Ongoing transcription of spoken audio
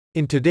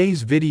In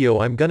today's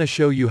video I'm gonna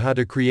show you how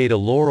to create a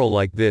Laurel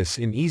like this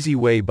in easy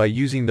way by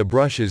using the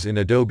brushes in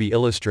Adobe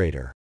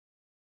Illustrator.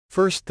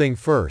 First thing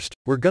first,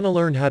 we're gonna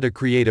learn how to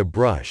create a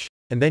brush,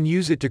 and then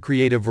use it to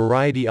create a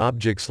variety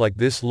objects like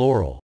this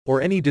Laurel,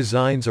 or any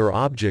designs or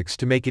objects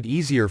to make it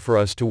easier for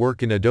us to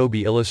work in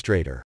Adobe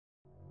Illustrator.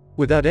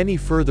 Without any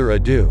further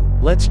ado,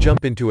 let's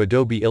jump into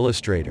Adobe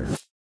Illustrator.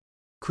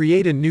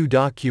 Create a new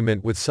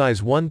document with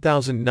size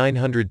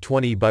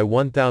 1920 by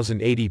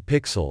 1080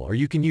 pixel, or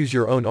you can use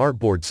your own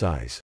artboard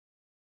size.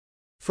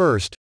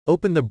 First,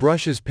 open the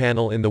Brushes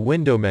panel in the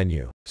window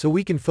menu, so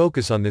we can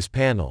focus on this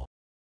panel.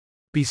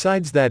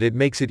 Besides that, it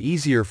makes it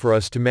easier for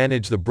us to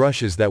manage the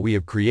brushes that we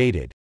have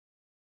created.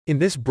 In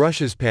this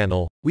Brushes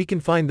panel, we can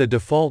find the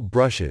default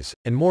brushes,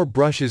 and more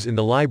brushes in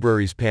the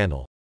Libraries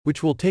panel,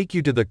 which will take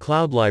you to the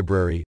Cloud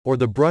Library, or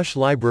the Brush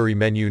Library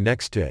menu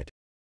next to it.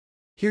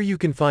 Here you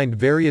can find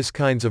various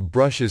kinds of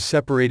brushes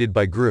separated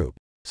by group,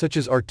 such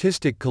as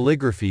artistic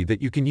calligraphy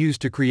that you can use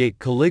to create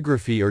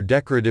calligraphy or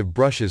decorative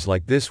brushes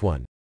like this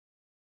one.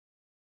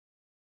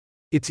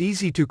 It's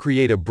easy to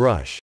create a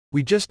brush.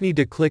 We just need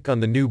to click on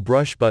the new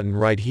brush button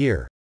right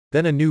here,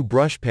 then a new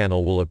brush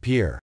panel will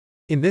appear.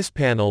 In this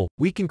panel,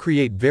 we can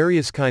create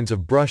various kinds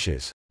of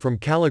brushes, from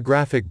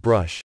calligraphic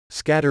brush,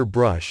 scatter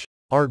brush,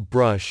 art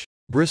brush,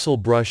 bristle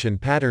brush and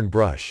pattern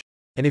brush,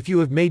 and if you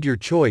have made your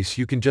choice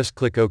you can just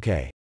click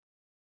OK.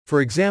 For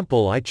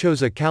example, I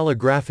chose a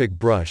calligraphic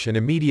brush and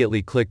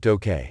immediately clicked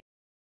OK.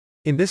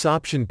 In this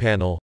option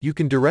panel, you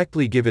can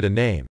directly give it a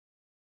name.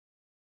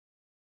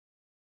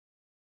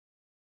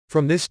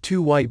 From this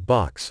white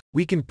box,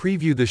 we can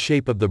preview the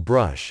shape of the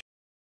brush,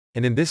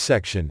 and in this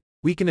section,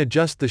 we can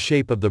adjust the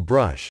shape of the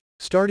brush,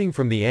 starting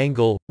from the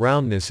angle,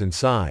 roundness and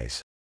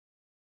size.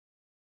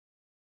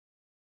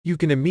 You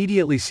can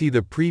immediately see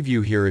the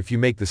preview here if you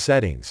make the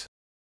settings.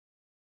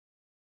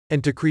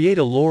 And to create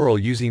a Laurel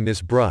using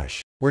this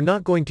brush, we're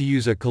not going to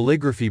use a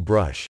calligraphy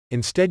brush,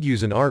 instead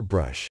use an art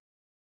brush.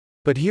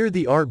 But here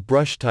the art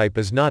brush type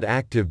is not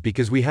active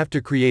because we have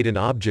to create an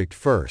object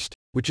first,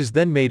 which is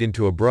then made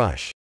into a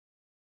brush.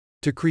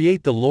 To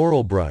create the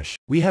Laurel brush,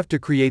 we have to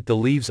create the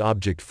leaves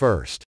object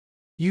first.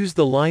 Use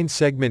the line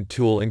segment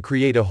tool and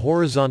create a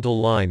horizontal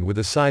line with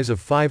a size of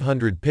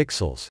 500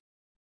 pixels.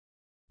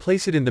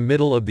 Place it in the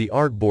middle of the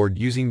artboard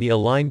using the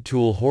Align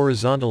tool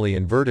horizontally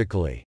and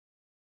vertically.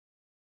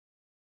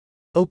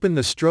 Open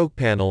the stroke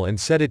panel and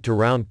set it to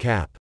round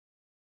cap.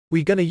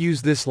 We're gonna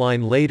use this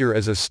line later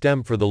as a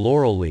stem for the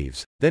Laurel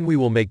leaves, then we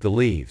will make the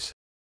leaves.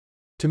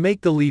 To make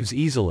the leaves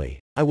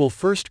easily, I will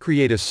first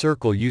create a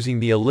circle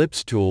using the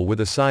ellipse tool with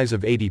a size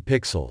of 80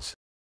 pixels.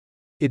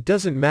 It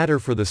doesn't matter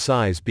for the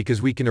size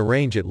because we can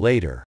arrange it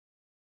later.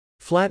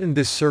 Flatten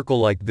this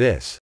circle like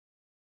this.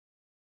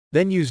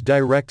 Then use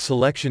Direct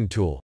Selection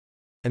tool,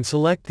 and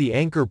select the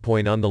anchor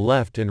point on the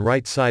left and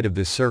right side of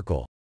this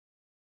circle.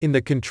 In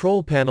the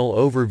Control Panel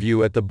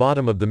overview at the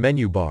bottom of the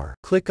menu bar,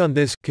 click on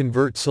this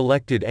Convert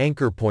Selected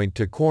Anchor Point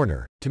to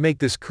Corner, to make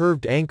this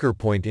curved anchor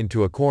point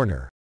into a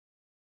corner.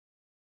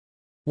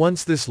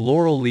 Once this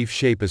Laurel leaf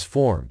shape is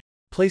formed,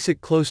 place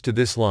it close to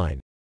this line,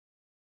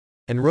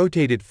 and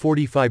rotate it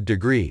 45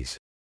 degrees.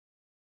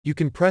 You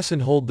can press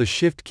and hold the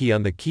Shift key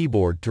on the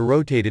keyboard to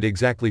rotate it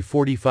exactly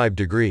 45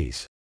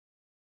 degrees.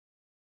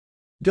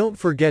 Don't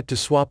forget to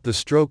swap the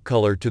stroke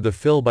color to the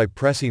fill by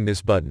pressing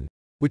this button,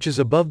 which is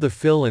above the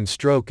fill and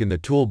stroke in the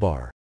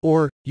toolbar,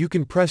 or, you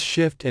can press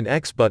Shift and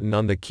X button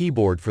on the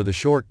keyboard for the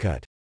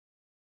shortcut.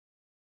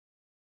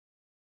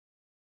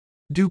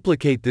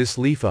 Duplicate this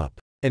leaf up,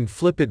 and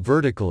flip it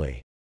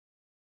vertically.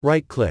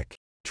 Right-click,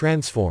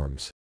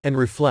 Transforms, and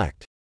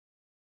Reflect.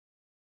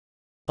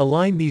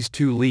 Align these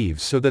two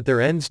leaves so that their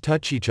ends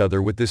touch each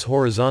other with this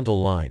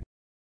horizontal line.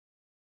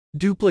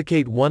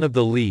 Duplicate one of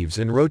the leaves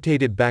and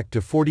rotate it back to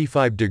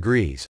 45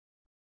 degrees,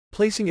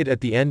 placing it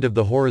at the end of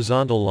the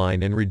horizontal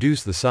line and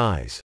reduce the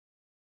size.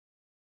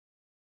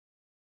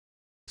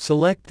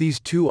 Select these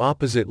two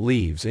opposite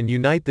leaves and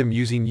unite them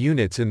using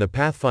units in the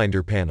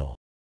Pathfinder panel.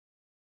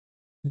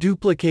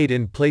 Duplicate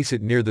and place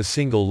it near the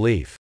single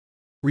leaf.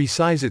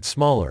 Resize it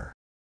smaller.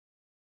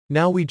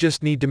 Now we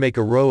just need to make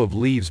a row of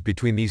leaves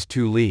between these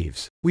two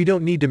leaves. We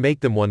don't need to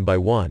make them one by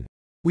one.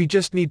 We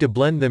just need to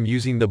blend them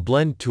using the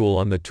Blend tool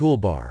on the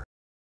toolbar.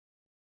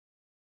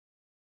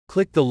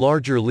 Click the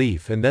larger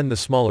leaf and then the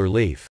smaller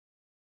leaf.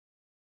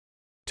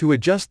 To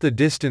adjust the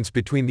distance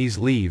between these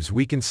leaves,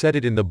 we can set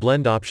it in the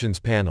Blend Options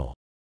panel.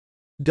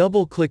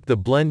 Double-click the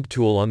Blend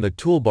tool on the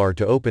toolbar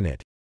to open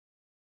it.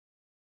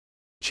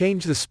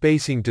 Change the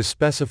spacing to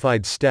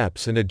specified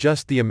steps and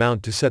adjust the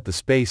amount to set the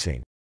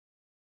spacing.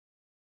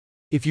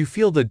 If you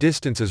feel the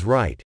distance is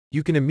right,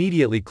 you can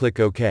immediately click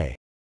OK.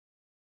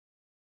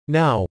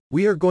 Now,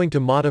 we are going to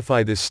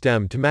modify this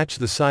stem to match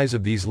the size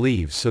of these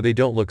leaves so they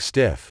don't look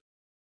stiff.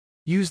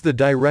 Use the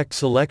Direct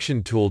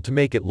Selection tool to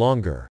make it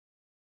longer.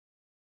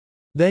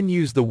 Then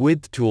use the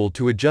Width tool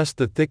to adjust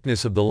the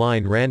thickness of the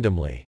line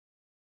randomly.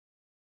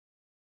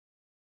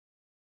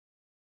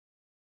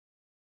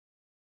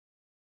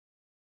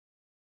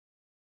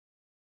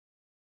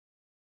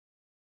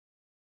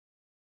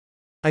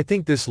 I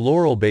think this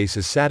laurel base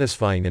is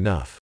satisfying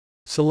enough.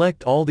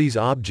 Select all these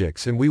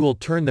objects and we will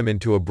turn them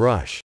into a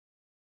brush.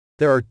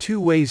 There are two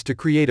ways to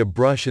create a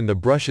brush in the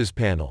Brushes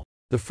panel.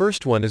 The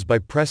first one is by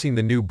pressing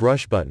the New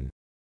Brush button.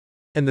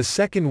 And the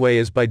second way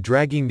is by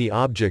dragging the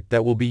object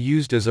that will be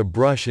used as a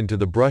brush into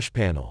the brush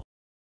panel.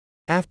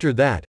 After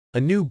that, a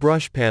new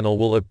brush panel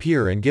will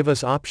appear and give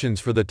us options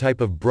for the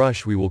type of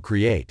brush we will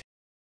create.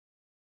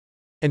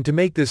 And to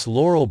make this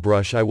laurel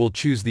brush I will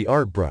choose the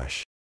Art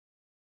brush.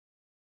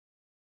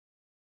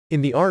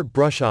 In the Art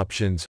brush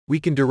options, we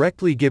can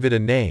directly give it a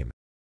name.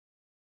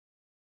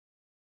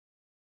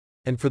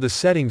 And for the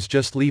settings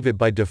just leave it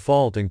by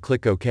default and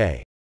click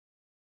OK.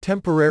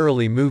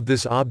 Temporarily move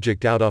this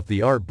object out of the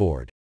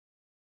artboard.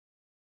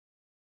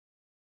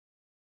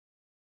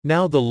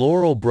 Now the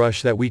laurel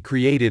brush that we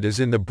created is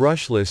in the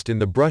brush list in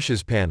the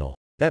Brushes panel.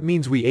 That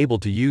means we able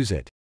to use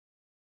it.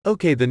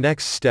 Okay, the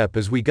next step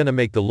is we gonna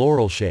make the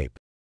laurel shape.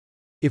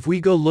 If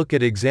we go look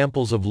at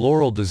examples of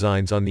laurel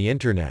designs on the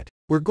internet,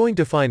 we're going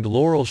to find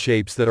laurel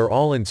shapes that are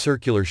all in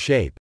circular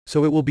shape,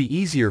 so it will be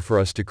easier for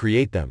us to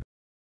create them.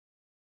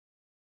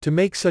 To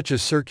make such a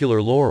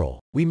circular laurel,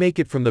 we make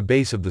it from the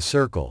base of the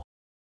circle.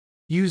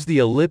 Use the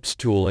ellipse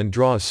tool and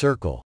draw a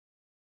circle.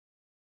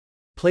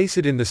 Place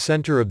it in the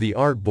center of the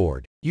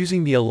artboard,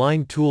 using the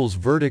align tools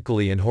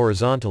vertically and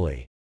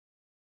horizontally.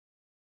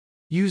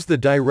 Use the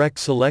direct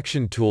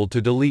selection tool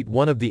to delete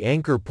one of the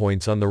anchor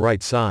points on the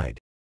right side.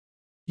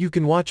 You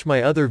can watch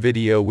my other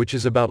video which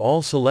is about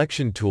all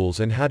selection tools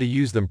and how to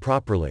use them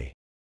properly.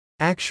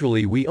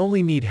 Actually, we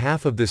only need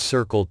half of this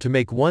circle to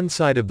make one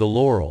side of the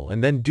laurel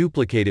and then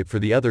duplicate it for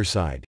the other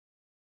side.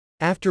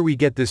 After we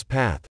get this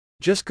path,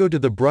 just go to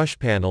the brush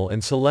panel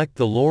and select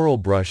the laurel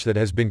brush that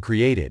has been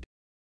created.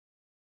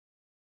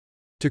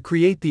 To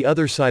create the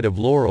other side of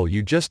laurel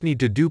you just need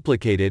to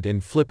duplicate it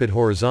and flip it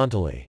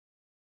horizontally.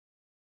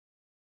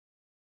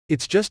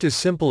 It's just as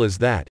simple as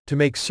that. To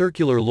make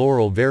circular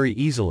laurel very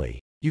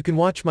easily, you can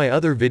watch my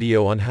other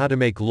video on how to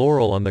make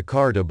laurel on the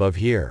card above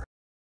here.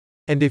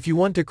 And if you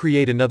want to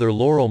create another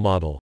laurel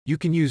model, you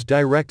can use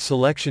direct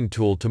selection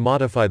tool to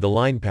modify the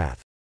line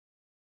path.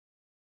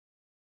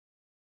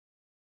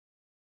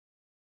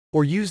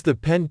 Or use the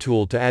pen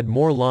tool to add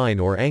more line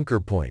or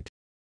anchor point.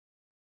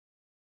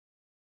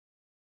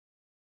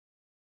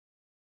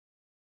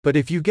 But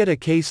if you get a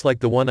case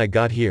like the one I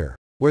got here,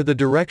 where the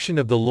direction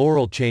of the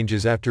laurel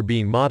changes after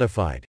being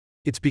modified,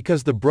 it's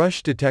because the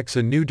brush detects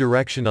a new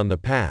direction on the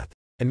path,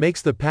 and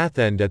makes the path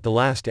end at the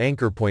last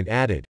anchor point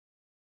added.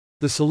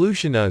 The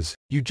solution is,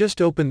 you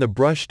just open the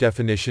brush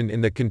definition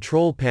in the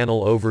control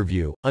panel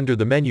overview, under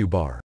the menu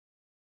bar.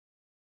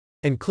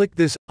 And click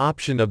this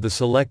option of the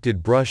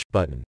selected brush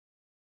button.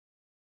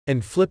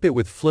 And flip it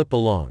with flip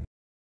along.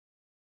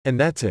 And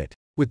that's it.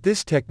 With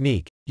this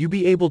technique, you'll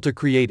be able to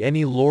create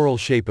any laurel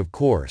shape of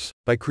course,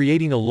 by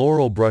creating a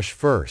laurel brush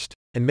first,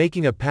 and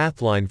making a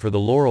path line for the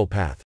laurel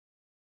path.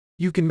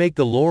 You can make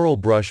the laurel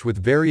brush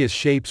with various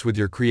shapes with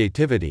your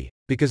creativity,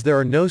 because there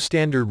are no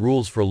standard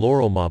rules for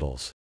laurel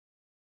models.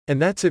 And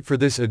that's it for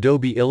this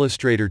Adobe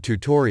Illustrator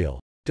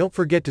tutorial. Don't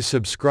forget to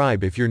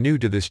subscribe if you're new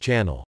to this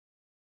channel.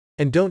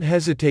 And don't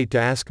hesitate to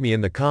ask me in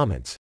the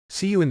comments.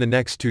 See you in the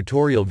next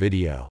tutorial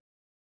video.